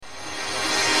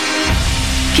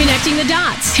Connecting the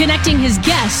dots, connecting his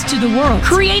guests to the world,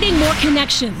 creating more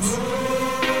connections.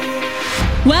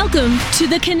 Welcome to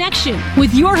The Connection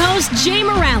with your host, Jay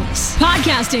Morales,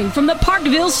 podcasting from the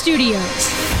Parkville studios.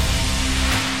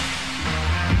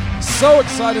 So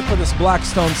excited for this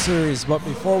Blackstone series, but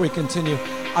before we continue,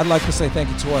 I'd like to say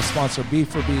thank you to our sponsor,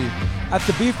 B4B. At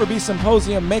the B4B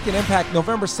Symposium, Make an Impact,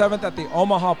 November 7th at the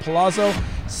Omaha Palazzo.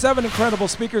 7 incredible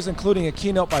speakers, including a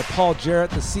keynote by Paul Jarrett,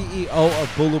 the CEO of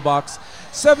Bulu Box.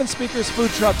 7 speakers, food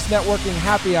trucks, networking,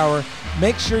 happy hour.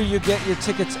 Make sure you get your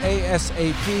tickets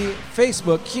ASAP.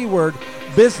 Facebook, keyword,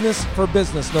 Business for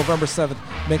Business, November 7th.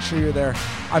 Make sure you're there.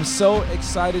 I'm so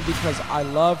excited because I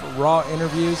love raw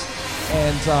interviews.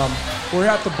 And we're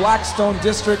at the Blackstone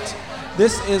District.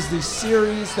 This is the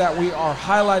series that we are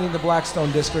highlighting the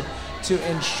Blackstone District to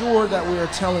ensure that we are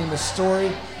telling the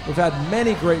story. We've had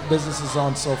many great businesses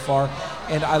on so far,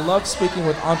 and I love speaking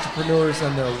with entrepreneurs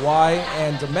and their why.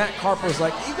 And Matt Carper is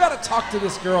like, you got to talk to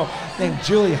this girl named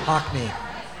Julie Hockney.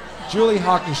 Julie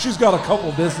Hockney, she's got a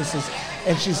couple businesses,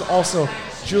 and she's also,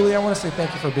 Julie, I want to say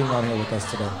thank you for being on here with us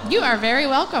today. You are very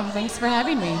welcome. Thanks for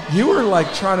having me. You were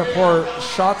like trying to pour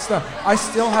shots down. I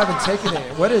still haven't taken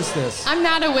it. What is this? I'm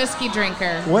not a whiskey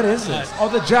drinker. What is this? Oh,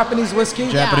 the Japanese whiskey?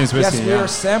 Japanese whiskey, yes, we are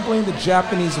sampling the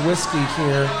Japanese whiskey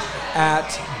here at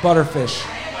Butterfish.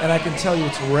 And I can tell you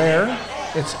it's rare,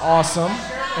 it's awesome,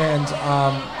 and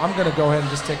I'm going to go ahead and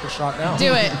just take a shot now.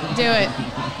 Do it.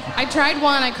 I tried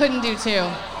one, I couldn't do two.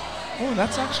 Oh,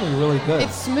 that's actually really good.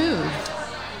 It's smooth.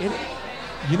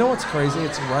 You know what's crazy?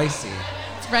 It's ricey.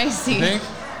 It's ricey. You think?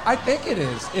 I think it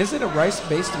is. Is it a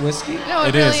rice-based whiskey? No, it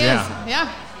It really is, is. yeah. Yeah.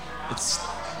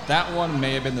 That one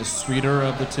may have been the sweeter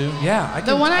of the two. Yeah.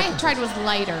 The one I tried was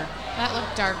lighter. That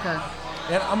looked darker.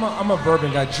 And I'm a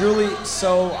bourbon guy. Julie,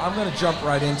 so I'm going to jump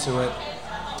right into it.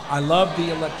 I love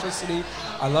the electricity.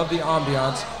 I love the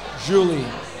ambiance. Julie,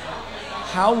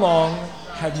 how long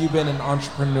have you been an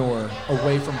entrepreneur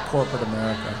away from corporate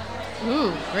America?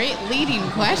 Ooh, great leading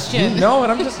question. You know it.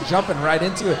 I'm just jumping right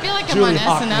into it. I feel like Julie I'm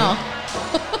on Hockney.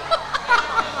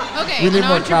 SNL. Okay, We need an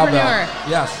more entrepreneur. cowbell.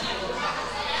 Yes.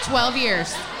 12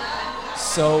 years.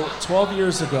 So 12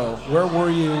 years ago, where were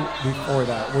you before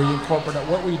that? Were you in corporate?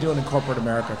 What were you doing in corporate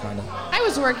America, kind of? I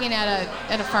was working at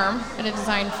a firm, at a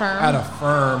design firm. At a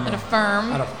firm. At a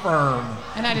firm. At a firm.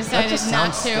 And I That decided just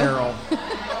not sounds to. sterile.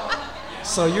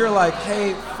 So you're like,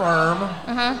 hey, firm,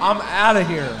 Uh-huh. I'm out of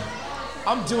here.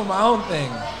 I'm doing my own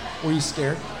thing. Were you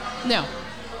scared? No.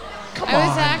 Come I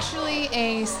was on. actually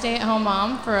a stay-at-home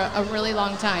mom for a really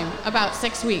long time, about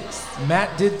 6 weeks.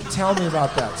 Matt did tell me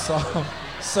about that.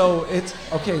 So it's,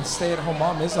 okay, stay-at-home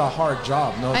mom is a hard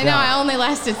job, no I know, I doubt. only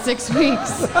lasted 6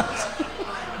 weeks.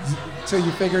 So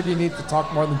you figured you need to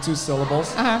talk more than 2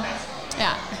 syllables.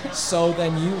 Yeah. So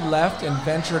then you left and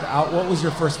ventured out. What was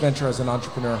your first venture as an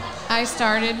entrepreneur? I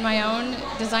started my own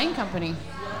design company.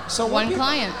 So when One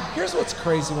client. Here's what's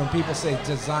crazy when people say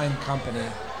design company.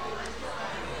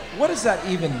 What does that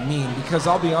even mean? Because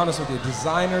I'll be honest with you,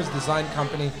 designers, design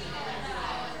company,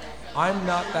 I'm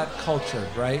not that cultured,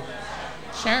 right?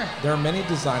 Sure. There are many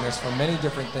designers for many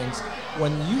different things.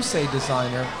 When you say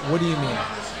designer, what do you mean?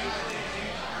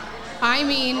 I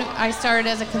mean, I started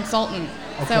as a consultant.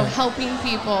 So Okay. helping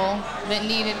people that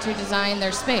needed to design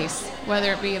their space,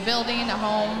 whether it be a building, a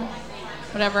home,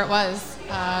 whatever it was.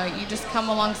 You just come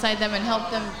alongside them and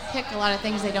help them pick a lot of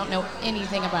things they don't know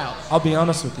anything about. I'll be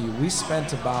honest with you, we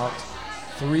spent about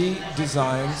 3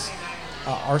 designs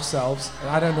ourselves, and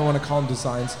I don't want to call them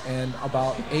designs, and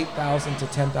about $8,000 to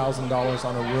 $10,000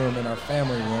 on a room in our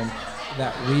family room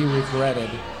that we regretted.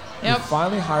 Yep. We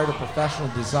finally hired a professional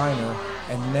designer,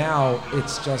 and now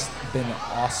it's just been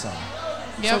awesome.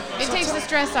 Yep. It so takes tell- the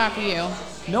stress off of you.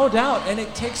 No doubt, and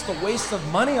it takes the waste of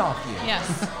money off you.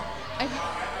 Yes.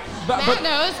 But Matt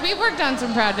knows. We've worked on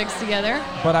some projects together.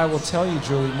 But I will tell you,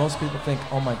 Julie, most people think,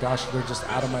 oh my gosh, they're just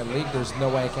out of my league. There's no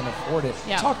way I can afford it.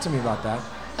 Yeah. Talk to me about that.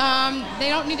 They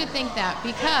don't need to think that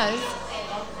because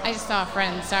I just saw a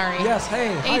friend, sorry. Yes,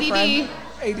 hey, hi, ADD.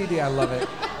 friend. ADD, I love it.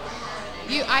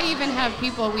 I even have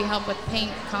people we help with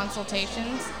paint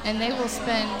consultations, and they will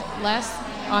spend less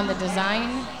on the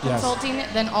design consulting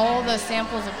than all the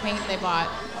samples of paint they bought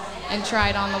and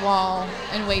tried on the wall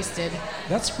and wasted.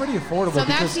 That's pretty affordable. So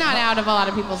because that's not out of a lot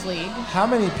of people's league. How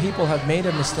many people have made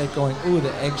a mistake going, ooh,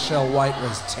 the eggshell white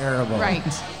was terrible. Right.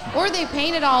 Or they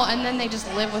paint it all and then they just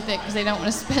live with it because they don't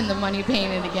want to spend the money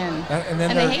painting it again. And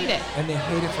they hate it. And they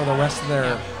hate it for the rest of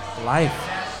their life.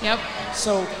 Yep.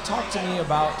 So talk to me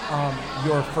about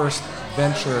your first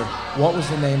venture. What was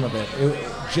the name of it?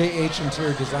 JH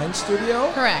Interior Design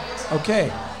Studio? Correct.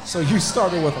 Okay. So you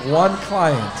started with one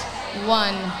client.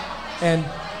 One. And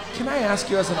can I ask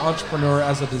you, as an entrepreneur,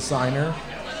 as a designer,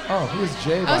 Oh, who's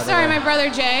Jay? Oh, sorry, my brother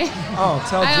Jay. Oh,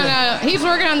 tell Jay. I don't know. He's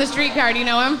working on the streetcar. Do you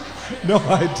know him? No,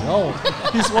 I don't.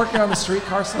 He's working on the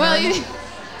streetcar somewhere. Well,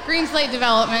 Green Slate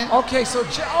Development. Okay, so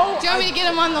Jay. Oh, do you want me to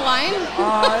get him on the line?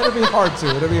 It'll be hard to.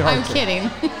 I'm kidding.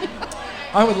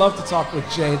 I would love to talk with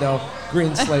Jay, though,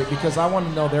 Green Slate, because I want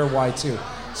to know their why, too.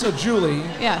 So, Julie.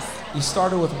 Yes. You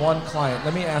started with one client.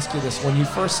 Let me ask you this. When you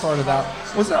first started out,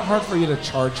 was it hard for you to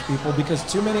charge people? Because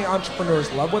too many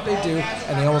entrepreneurs love what they do,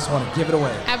 and they almost want to give it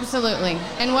away. Absolutely.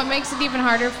 And what makes it even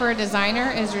harder for a designer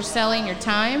is you're selling your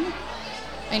time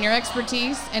and your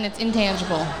expertise, and it's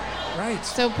intangible. Right.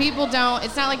 So people don't,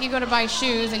 it's not like you go to buy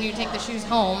shoes and you take the shoes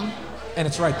home. And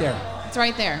it's right there. It's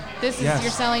right there. This is,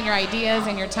 you're selling your ideas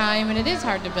and your time, and it is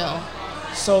hard to bill.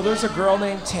 So there's a girl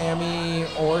named Tammy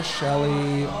or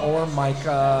Shelly or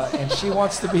Micah, and she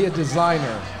wants to be a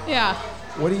designer. Yeah.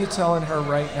 What are you telling her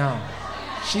right now?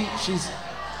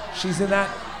 She's in that,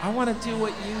 I want to do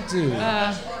what you do.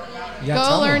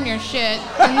 Go learn your shit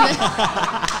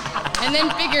and then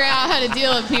figure out how to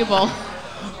deal with people.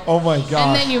 Oh my gosh.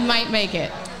 And then you might make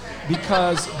it.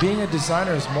 Because being a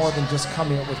designer is more than just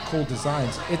coming up with cool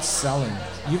designs. It's selling.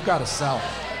 You've got to sell.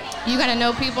 You got to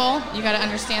know people. You got to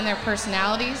understand their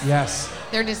personalities. Yes.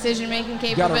 Their decision-making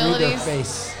capabilities. You got to read their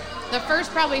face. The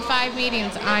first probably 5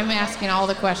 meetings, I'm asking all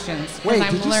the questions. Wait,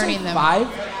 I'm did you learning say them. 5?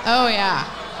 Oh, yeah.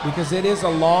 Because it is a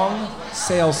long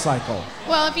sales cycle.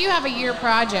 Well, if you have a year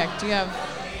project, you have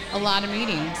a lot of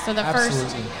meetings. So the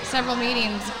first several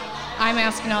meetings, I'm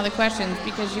asking all the questions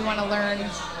because you want to learn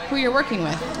who you're working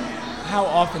with. How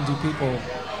often do people,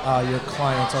 your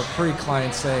clients or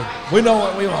pre-clients say, we know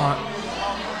what we want.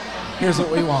 Here's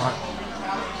what we want.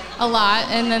 A lot,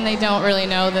 and then they don't really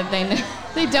know that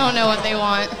they don't know what they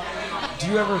want. Do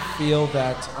you ever feel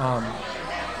that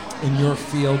in your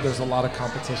field there's a lot of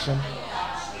competition?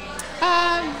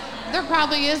 There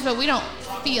probably is, but we don't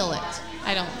feel it,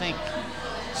 I don't think.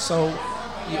 So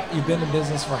you've been in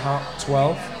business for how,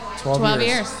 12? 12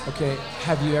 years. Okay,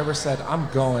 have you ever said, I'm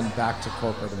going back to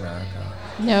corporate America?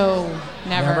 No,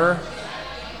 never.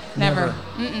 Never?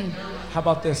 Mm-mm. How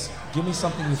about this? Give me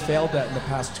something you failed at in the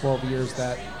past 12 years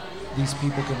that these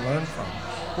people can learn from.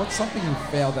 What's something you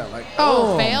failed at? Like, fail?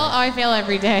 Oh, I fail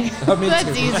every day.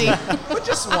 That's easy. But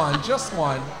just one.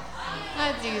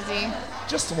 That's easy.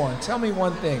 Just one. Tell me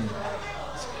one thing.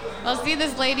 Well, see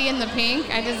this lady in the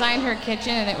pink? I designed her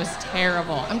kitchen, and it was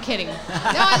terrible. I'm kidding. No,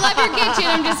 I love your kitchen.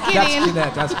 I'm just kidding.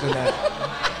 That's Jeanette.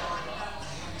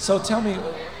 So tell me,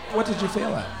 what did you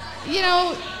fail at? You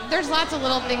know, there's lots of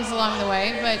little things along the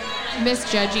way, but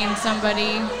misjudging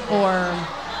somebody or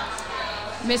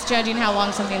misjudging how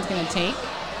long something's going to take.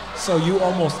 So you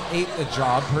almost ate the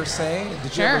job, per se?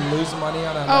 Did you ever lose money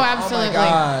on it? Oh, absolutely. Oh, my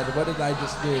God, what did I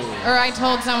just do? Or I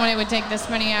told someone it would take this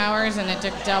many hours, and it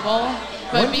took double.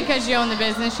 But because you own the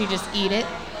business, you just eat it.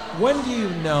 When do you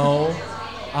know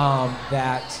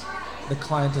that the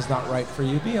client is not right for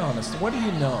you? Be honest. What do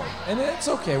you know? And it's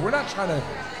okay. We're not trying to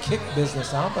kick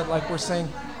business out, but like we're saying,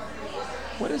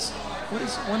 when is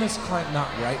client not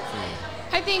right for you?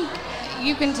 I think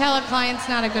you can tell a client's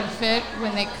not a good fit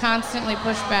when they constantly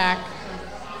push back,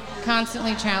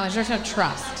 constantly challenge. There's no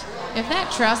trust. If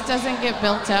that trust doesn't get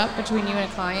built up between you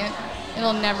and a client,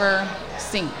 it'll never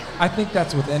sink. I think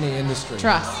that's with any industry.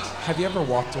 Trust. Have you ever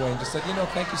walked away and just said,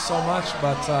 thank you so much,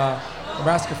 but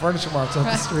Nebraska Furniture Mart's up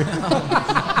the street?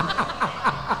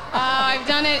 I've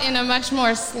done it in a much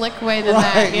more slick way than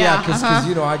that. Yeah, because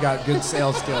I got good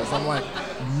sales skills. I'm like,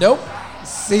 nope,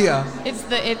 see ya.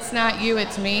 It's not you,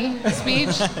 it's me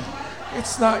speech.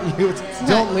 It's not you.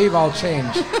 Don't leave, I'll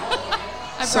change.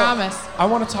 I promise. I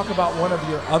want to talk about one of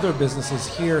your other businesses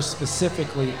here,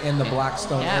 specifically in the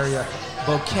Blackstone area.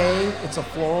 Bouquet, it's a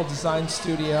floral design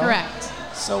studio. Correct.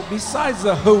 So besides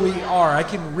the who we are, I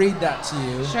can read that to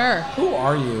you. Sure. Who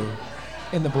are you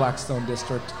in the Blackstone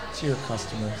district to your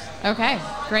customers? Okay,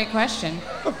 great question.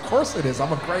 Of course it is.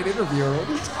 I'm a great interviewer. What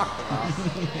are you talking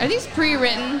about? Are these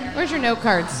pre-written? Where's your note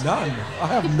cards? None. I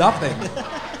have nothing.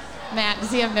 Matt,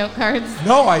 does he have note cards?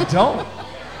 No, I don't.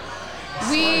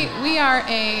 We are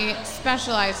a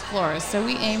specialized florist, so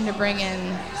we aim to bring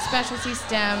in specialty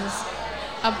stems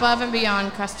above and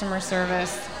beyond customer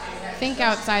service. Think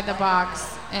outside the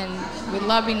box, and we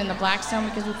love being in the Blackstone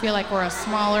because we feel like we're a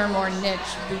smaller, more niche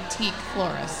boutique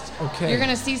florist. Okay. You're going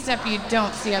to see stuff you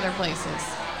don't see other places.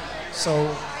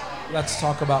 So let's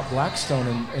talk about Blackstone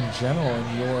in general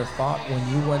and your thought when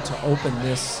you went to open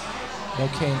this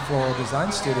Bouquet and Floral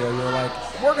Design Studio. You were like,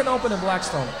 we're going to open in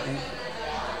Blackstone.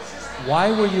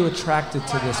 Why were you attracted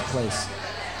to this place?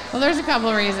 Well, there's a couple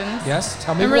of reasons. Yes,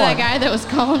 tell me Remember one. that guy that was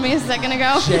calling me a second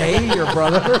ago? Jay, your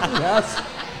brother? Yes.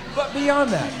 But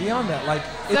beyond that, like,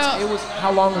 it was,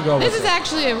 how long ago was it? This is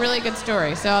actually a really good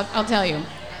story, so I'll tell you.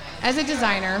 As a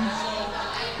designer,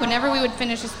 whenever we would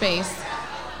finish a space,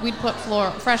 we'd put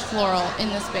fresh floral in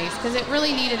the space because it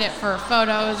really needed it for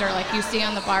photos, or like you see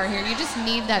on the bar here. You just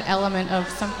need that element of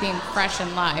something fresh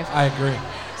and live. I agree.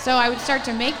 So I would start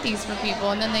to make these for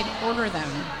people, and then they'd order them.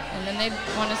 And then they'd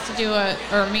want us to do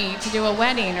me to do a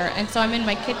wedding. And so I'm in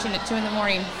my kitchen at 2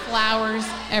 a.m, flowers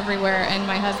everywhere. And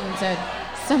my husband said,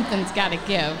 something's got to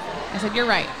give. I said, you're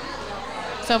right.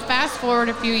 So fast forward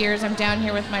a few years, I'm down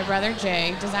here with my brother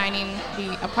Jay, designing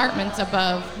the apartments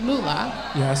above Moolah.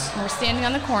 Yes. And we're standing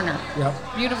on the corner. Yep.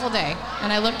 Beautiful day.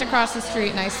 And I looked across the street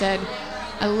and I said,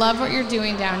 I love what you're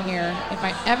doing down here. If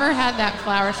I ever had that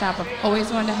flower shop I've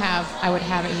always wanted to have, I would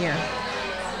have it here.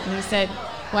 And he said,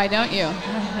 why don't you?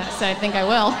 I said, I think I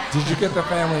will. Did you get the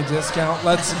family discount?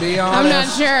 Let's be honest. I'm not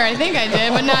sure. I think I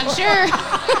did, but not sure.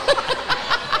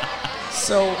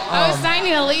 So I was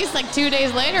signing a lease like 2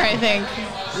 days later, I think.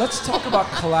 Let's talk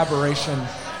about collaboration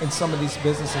in some of these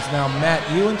businesses. Now, Matt,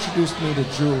 you introduced me to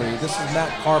Julie. This is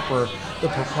Matt Carper, the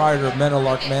proprietor of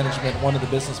Meadowlark Management, one of the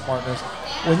business partners.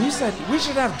 When you said, we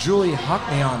should have Julie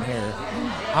Hockney on here,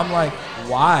 I'm like,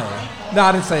 why? No,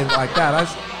 I didn't say it like that.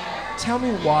 Tell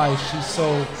me why she's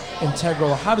so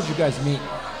integral. How did you guys meet?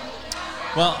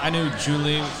 Well, I knew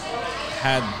Julie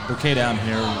had Bouquet down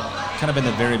here kind of in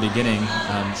the very beginning.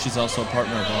 She's also a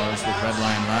partner of ours with Red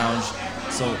Lion Lounge.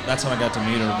 So that's how I got to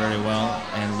meet her very well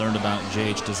and learned about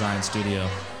JH Design Studio.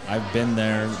 I've been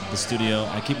there, the studio.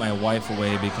 I keep my wife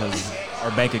away because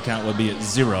our bank account would be at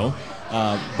zero.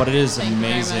 But it is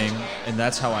amazing, and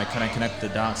that's how I kind of connect the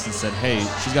dots and said, hey,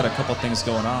 she's got a couple things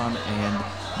going on, and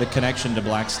the connection to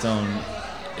Blackstone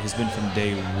has been from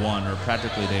day one, or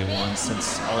practically day one,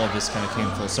 since all of this kind of came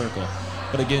full circle.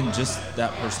 But again, just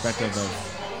that perspective of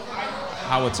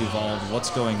how it's evolved, what's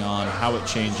going on, how it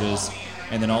changes,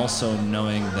 and then also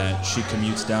knowing that she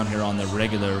commutes down here on the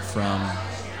regular from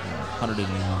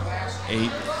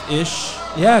 108-ish.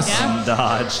 Yes. In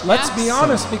Dodge. Let's be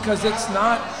honest, because it's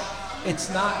not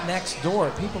next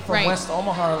door. People from Right. West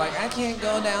Omaha are like, I can't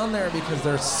go down there because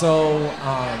they're so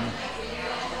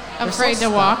Afraid to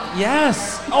walk?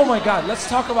 Yes. Oh my God. Let's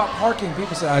talk about parking.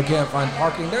 People say, I can't find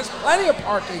parking. There's plenty of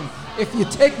parking if you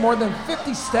take more than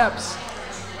 50 steps.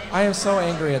 I am so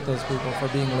angry at those people for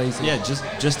being lazy. Yeah,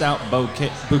 just out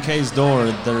Bouquet's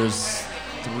door, there's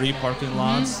 3 parking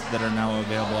lots that are now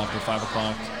available after 5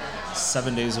 o'clock,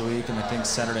 7 days a week, and I think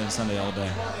Saturday and Sunday all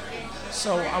day.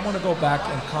 So I want to go back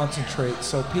and concentrate.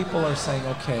 So people are saying,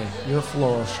 okay, you're a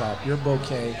floral shop, you're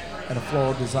Bouquet and a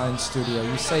floral design studio.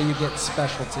 You say you get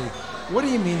specialty. What do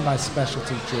you mean by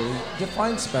specialty, Julie?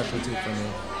 Define specialty for me.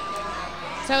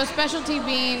 So specialty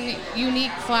being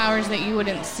unique flowers that you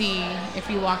wouldn't see if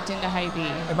you walked into Hy-Vee.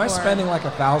 Am I spending like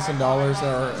 $1,000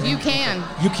 or? You can.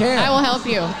 You can. I will help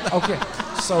you. Okay.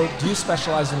 So do you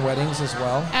specialize in weddings as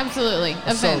well? Absolutely.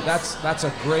 Events. So that's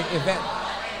a great event.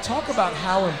 Talk about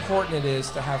how important it is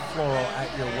to have floral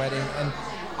at your wedding. And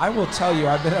I will tell you,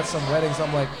 I've been at some weddings,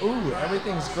 I'm like, ooh,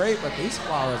 everything's great, but these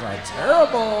flowers are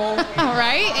terrible.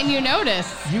 Right? And you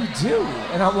notice. You do.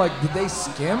 And I'm like, did they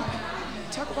skimp?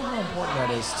 Talk about how important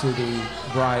that is to the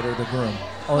bride or the groom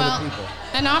or the people.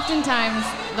 And oftentimes,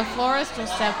 the florist will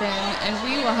step in and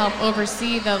we will help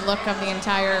oversee the look of the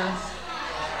entire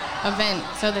event.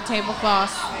 So the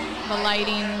tablecloths, the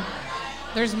lighting,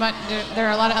 there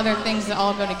are a lot of other things that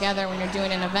all go together when you're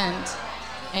doing an event.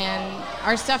 And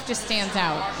our stuff just stands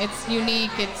out. It's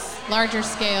unique, it's larger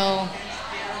scale,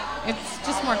 it's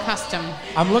just more custom.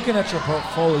 I'm looking at your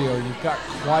portfolio. You've got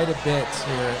quite a bit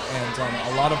here, and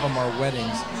a lot of them are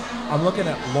weddings. I'm looking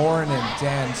at Lauren and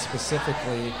Dan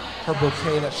specifically, her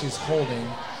bouquet that she's holding.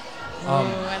 I love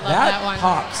that one.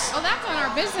 Pops. Oh, that's on our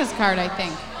business card, I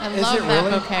think. I Is love it that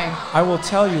really? bouquet. I will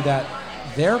tell you that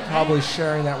they're probably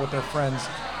sharing that with their friends.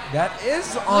 That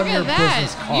is on your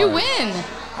business card. You win.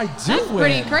 I do That's win.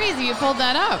 pretty crazy. You pulled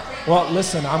that up. Well,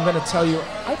 listen, I'm going to tell you,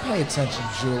 I pay attention,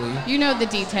 Julie. You know the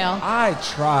detail. I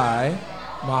try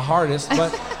my hardest,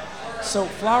 but so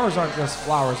flowers aren't just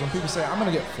flowers. When people say, I'm going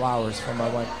to get flowers for my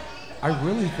wife, I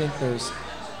really think people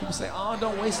say, oh,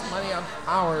 don't waste money on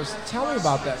flowers. Tell me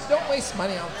about that. Don't waste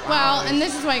money on flowers. Well, and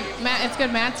this is why it's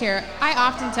good Matt's here. I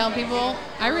often tell people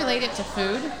I relate it to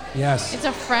food. Yes. It's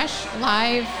a fresh,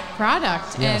 live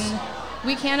product. Yes. And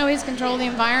we can't always control the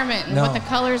environment and what the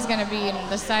color is going to be and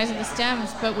the size of the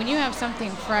stems. But when you have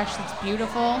something fresh that's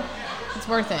beautiful, it's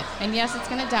worth it. And yes, it's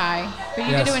going to die, but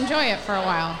you get to enjoy it for a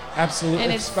while. Absolutely,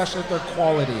 and especially if they're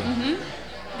quality.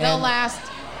 They'll last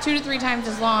 2 to 3 times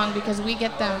as long because we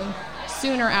get them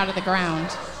sooner out of the ground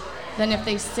than if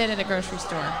they sit at a grocery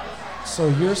store. So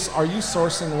are you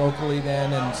sourcing locally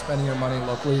then and spending your money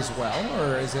locally as well,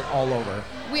 or is it all over?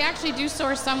 We actually do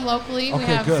source some locally. Okay, we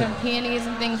have good. some peonies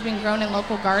and things being grown in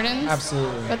local gardens.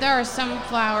 Absolutely. But there are some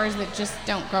flowers that just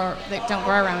don't grow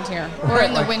around here. Or Right,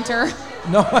 in the winter.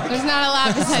 No, There's not a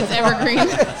lot besides evergreen.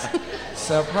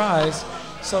 Surprise.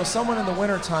 So someone in the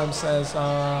wintertime says,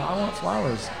 I want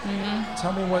flowers. Mm-hmm.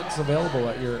 Tell me what's available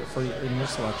in your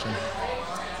selection.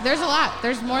 There's a lot.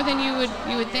 There's more than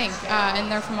you would think,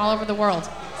 and they're from all over the world.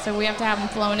 So we have to have them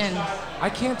flown in. I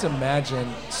can't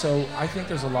imagine. So I think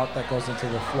there's a lot that goes into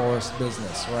the florist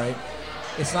business, right?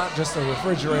 It's not just a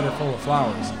refrigerator full of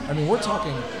flowers. I mean, we're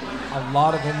talking a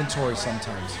lot of inventory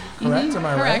sometimes. Correct? Mm-hmm. Am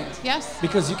I Correct. right? Yes.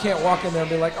 Because you can't walk in there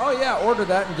and be like, oh yeah, order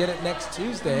that and get it next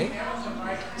Tuesday.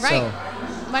 Right.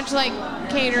 So, much like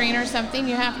catering or something,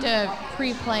 you have to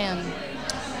pre-plan.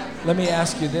 let me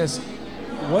ask you this.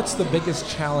 What's the biggest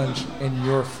challenge in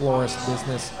your florist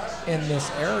business in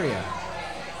this area?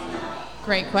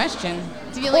 Great question.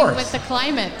 Dealing course. with the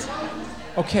climate.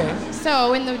 Okay.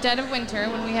 So in the dead of winter,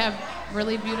 when we have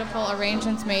really beautiful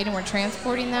arrangements made and we're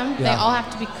transporting them, they Yeah. all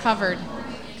have to be covered.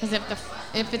 Because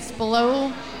if it's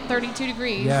below 32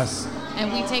 degrees Yes.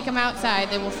 and we take them outside,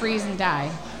 they will freeze and die.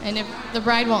 And if the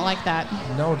bride won't like that.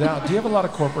 No doubt. Do you have a lot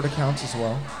of corporate accounts as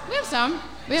well? We have some.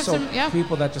 We have So some, yeah.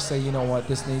 people that just say, you know what,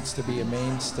 this needs to be a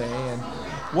mainstay. And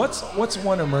what's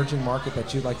one emerging market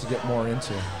that you'd like to get more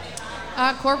into?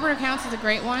 Corporate accounts is a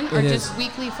great one, or It just is.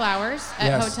 weekly flowers at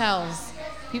Yes. hotels,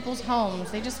 people's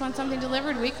homes. They just want something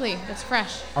delivered weekly that's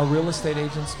fresh. Are real estate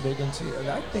agents big into it?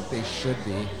 I think they should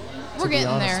be. We're to be getting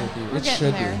honest there. with you. We're It getting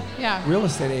should there. be. Yeah. Real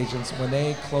estate agents, when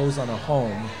they close on a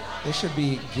home, they should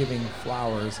be giving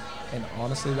flowers. And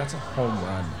honestly, that's a home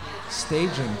run.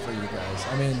 Staging for you guys.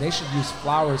 I mean, they should use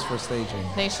flowers for staging.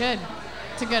 They should.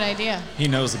 It's a good idea. He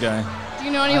knows the guy. Do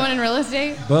you know anyone in real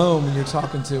estate? Boom, you're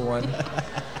talking to one.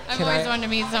 I've Can always I- wanted to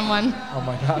meet someone. Oh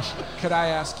my gosh. Could I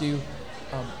ask you,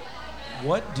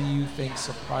 what do you think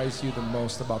surprised you the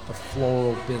most about the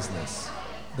floral business?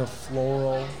 The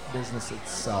floral business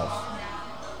itself.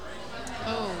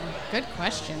 Oh, good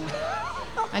question.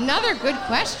 Another good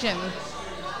question.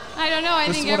 I don't know.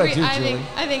 This is what I do, Julie.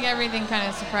 I think everything kind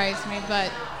of surprised me,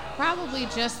 but probably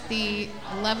just the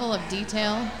level of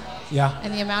detail Yeah.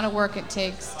 and the amount of work it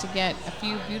takes to get a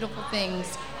few beautiful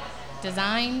things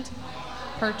designed,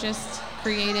 purchased,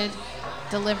 created,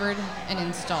 delivered, and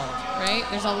installed, right?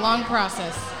 There's a long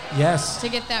process Yes. to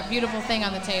get that beautiful thing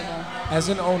on the table. As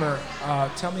an owner,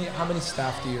 tell me, how many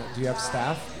staff do you have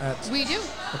staff at? We do.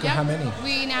 Okay, Yep. how many?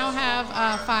 We now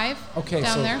have 5 Okay,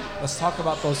 down so there. let's talk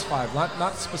about those 5.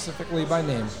 Not specifically by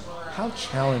name. How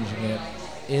challenging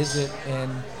is it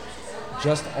in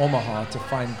just Omaha to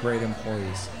find great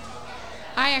employees?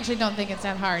 I actually don't think it's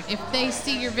that hard. If they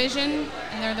see your vision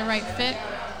and they're the right fit,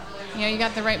 you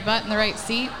got the right butt and the right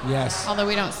seat. Yes. Although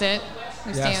we don't sit,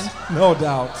 we Yes, stand. no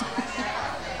doubt.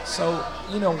 So,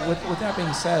 with that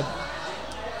being said,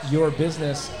 your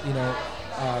business,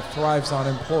 thrives on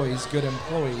employees, good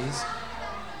employees.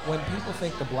 When people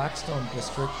think the Blackstone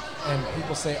district and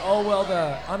people say, oh, well,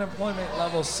 the unemployment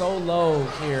level's so low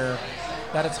here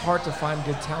that it's hard to find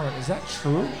good talent, is that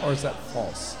true or is that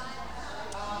false?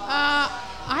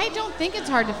 I don't think it's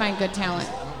hard to find good talent.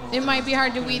 It might be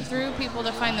hard to weed through people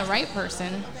to find the right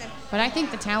person, but I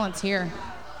think the talent's here.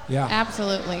 Yeah.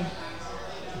 Absolutely.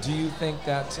 Do you think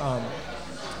that,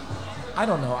 I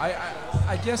don't know,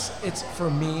 I guess it's, for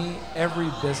me, every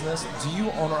business, do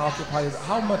you own or occupy,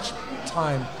 how much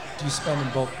time do you spend in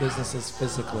both businesses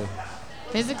physically?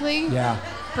 Physically? Yeah.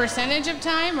 Percentage of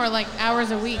time or like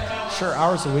hours a week? Sure,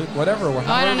 hours a week, whatever.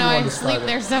 I don't know. I sleep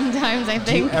there sometimes, I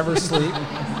Do you think. ever sleep?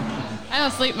 I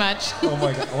don't sleep much. Oh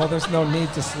my God. Well, there's no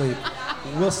need to sleep.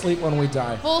 We'll sleep when we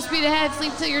die. Full speed ahead,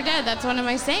 sleep till you're dead. That's one of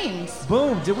my sayings.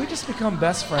 Boom. Did we just become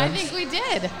best friends? I think we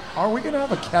did. Are we going to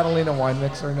have a Catalina wine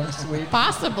mixer next week?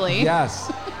 Possibly.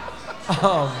 Yes.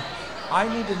 I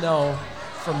need to know,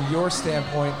 from your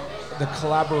standpoint, the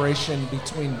collaboration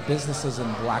between businesses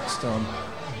and Blackstone.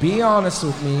 Be honest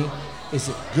with me. Is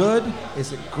it good?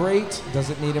 Is it great? Does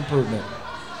it need improvement?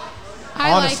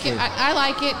 I Honestly. like it. I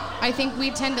like it. I think we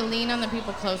tend to lean on the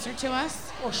people closer to us.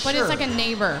 Well, But it's sure. like a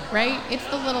neighbor, right? It's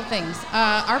the little things.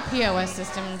 Our POS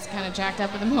system is kind of jacked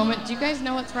up at the moment. Do you guys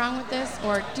know what's wrong with this?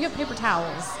 Or do you have paper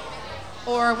towels?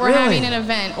 Or we're Really? having an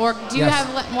event? Or do you Yes.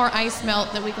 have more ice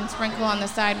melt that we can sprinkle on the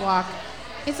sidewalk?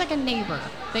 It's like a neighbor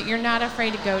that you're not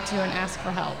afraid to go to and ask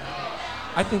for help.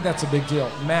 I think that's a big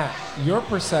deal. Matt, your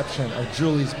perception of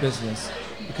Julie's business,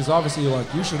 because obviously you're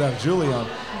like, you should have Julie on.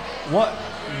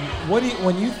 What do you,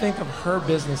 when you think of her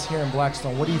business here in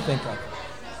Blackstone, what do you think of?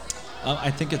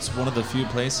 I think it's one of the few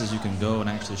places you can go and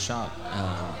actually shop.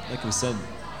 Like we said,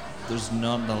 there's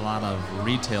not a lot of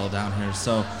retail down here.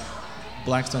 So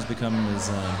Blackstone's become this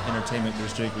entertainment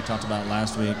district we talked about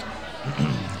last week.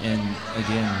 And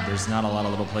again, there's not a lot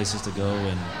of little places to go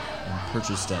and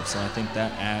purchase stuff. So I think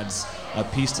that adds a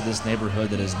piece to this neighborhood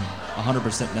that is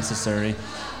 100% necessary.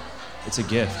 It's a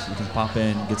gift. You can pop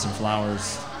in, get some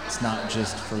flowers. It's not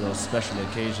just for those special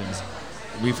occasions.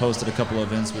 We've hosted a couple of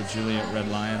events with Julie at Red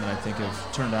Lion that I think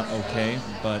have turned out okay,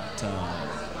 but...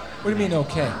 what do you mean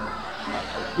okay?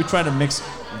 We try to mix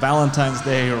Valentine's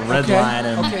Day or Red Lion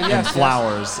and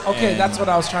flowers. Yes. Okay, that's what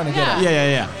I was trying to get at.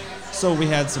 Yeah. So we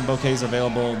had some bouquets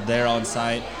available there on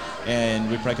site, and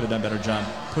we probably could have done a better job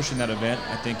pushing that event.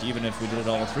 I think even if we did it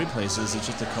all 3 places, it's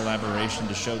just a collaboration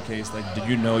to showcase, like, did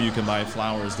you know you can buy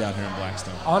flowers down here in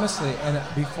Blackstone? Honestly, and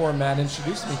before Matt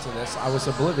introduced me to this, I was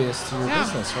oblivious to your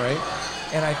business, right?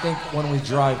 And I think when we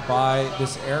drive by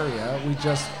this area, we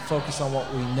just focus on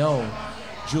what we know.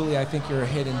 Julie, I think you're a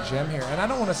hidden gem here. And I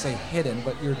don't want to say hidden,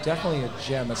 but you're definitely a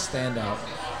gem, a standout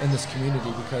in this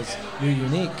community because you're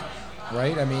unique,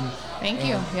 right? I mean... Thank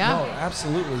you, yeah. No,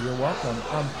 absolutely, you're welcome.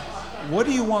 What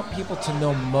do you want people to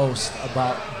know most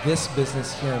about this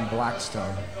business here in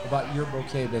Blackstone, about your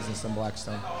bouquet business in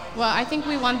Blackstone? Well, I think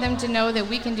we want them to know that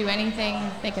we can do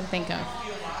anything they can think of.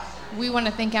 We want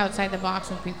to think outside the box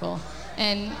with people.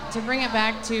 And to bring it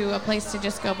back to a place to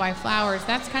just go buy flowers,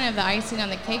 that's kind of the icing on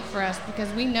the cake for us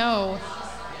because we know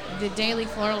the daily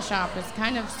floral shop is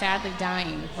kind of sadly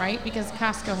dying, right? Because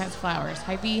Costco has flowers,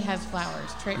 Hy-Vee has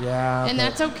flowers, and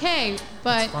that's okay.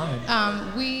 But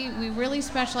we really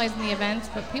specialize in the events.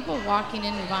 But people walking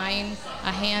in and buying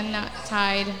a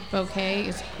hand-tied bouquet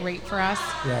is great for us.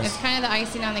 Yes. It's kind of the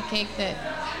icing on the cake that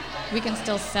we can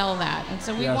still sell that, and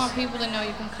so we want people to know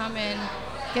you can come in,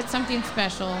 get something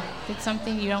special, get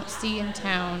something you don't see in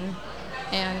town.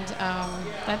 And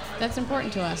that's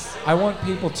important to us. I want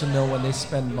people to know when they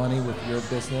spend money with your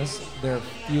business, they're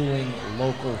fueling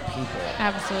local people.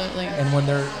 Absolutely. And when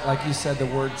they're, like you said, the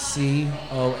word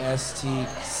COSTCO,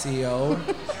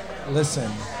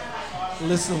 listen,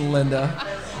 Linda,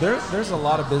 there's a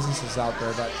lot of businesses out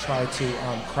there that try to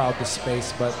crowd the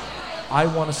space, but I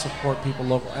want to support people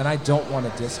local, and I don't want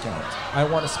a discount. I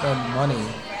want to spend money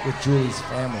with Julie's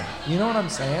family. You know what I'm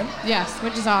saying? Yes,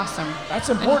 which is awesome. That's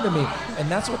important to me,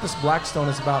 and that's what this Blackstone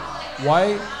is about.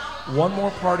 Why? One more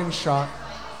parting shot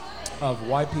of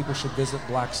why people should visit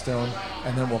Blackstone,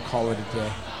 and then we'll call it a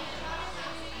day.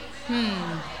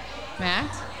 Matt?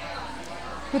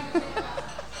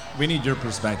 We need your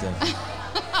perspective.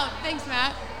 Oh, thanks,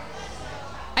 Matt.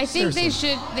 I think they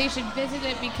should visit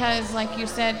it because, like you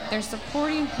said, they're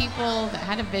supporting people that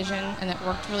had a vision and that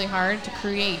worked really hard to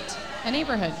create a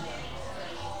neighborhood.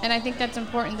 And I think that's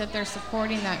important that they're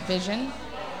supporting that vision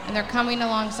and they're coming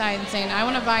alongside and saying, I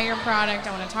want to buy your product,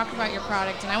 I want to talk about your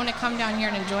product, and I want to come down here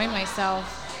and enjoy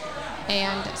myself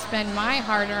and spend my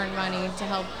hard-earned money to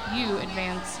help you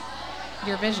advance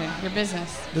your vision, your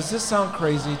business. Does this sound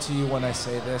crazy to you when I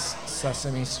say this,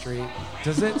 Sesame Street?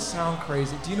 Does it sound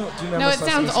crazy? Do you remember No, it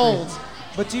Sesame sounds Street? old.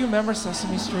 But do you remember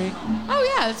Sesame Street? Oh,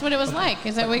 yeah, that's what it was like.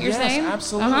 Is that what you're saying? Yes,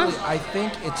 absolutely. Uh-huh. I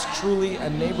think it's truly a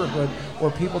neighborhood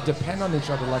where people depend on each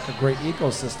other like a great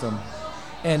ecosystem.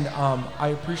 And I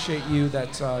appreciate you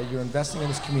that you're investing in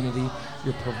this community.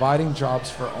 You're providing jobs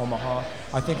for Omaha.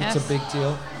 I think it's a big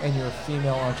deal. And you're a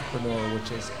female entrepreneur,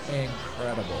 which is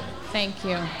incredible. Thank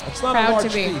you. It's not Proud a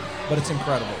large to be. feat, but it's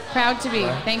incredible. Proud to be.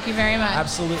 Right? Thank you very much.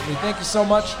 Absolutely. Thank you so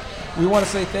much. We want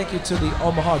to say thank you to the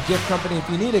Omaha Gift Company. If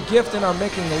you need a gift and are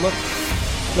looking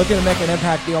to make an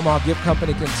impact, the Omaha Gift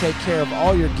Company can take care of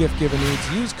all your gift-giving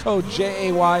needs. Use code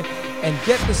JAY and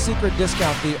get the secret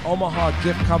discount, the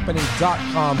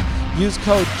OmahaGiftCompany.com. Use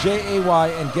code JAY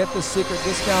and get the secret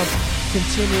discount,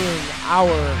 continuing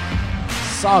our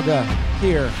saga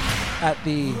here at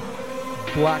the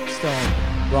Blackstone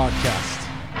broadcast.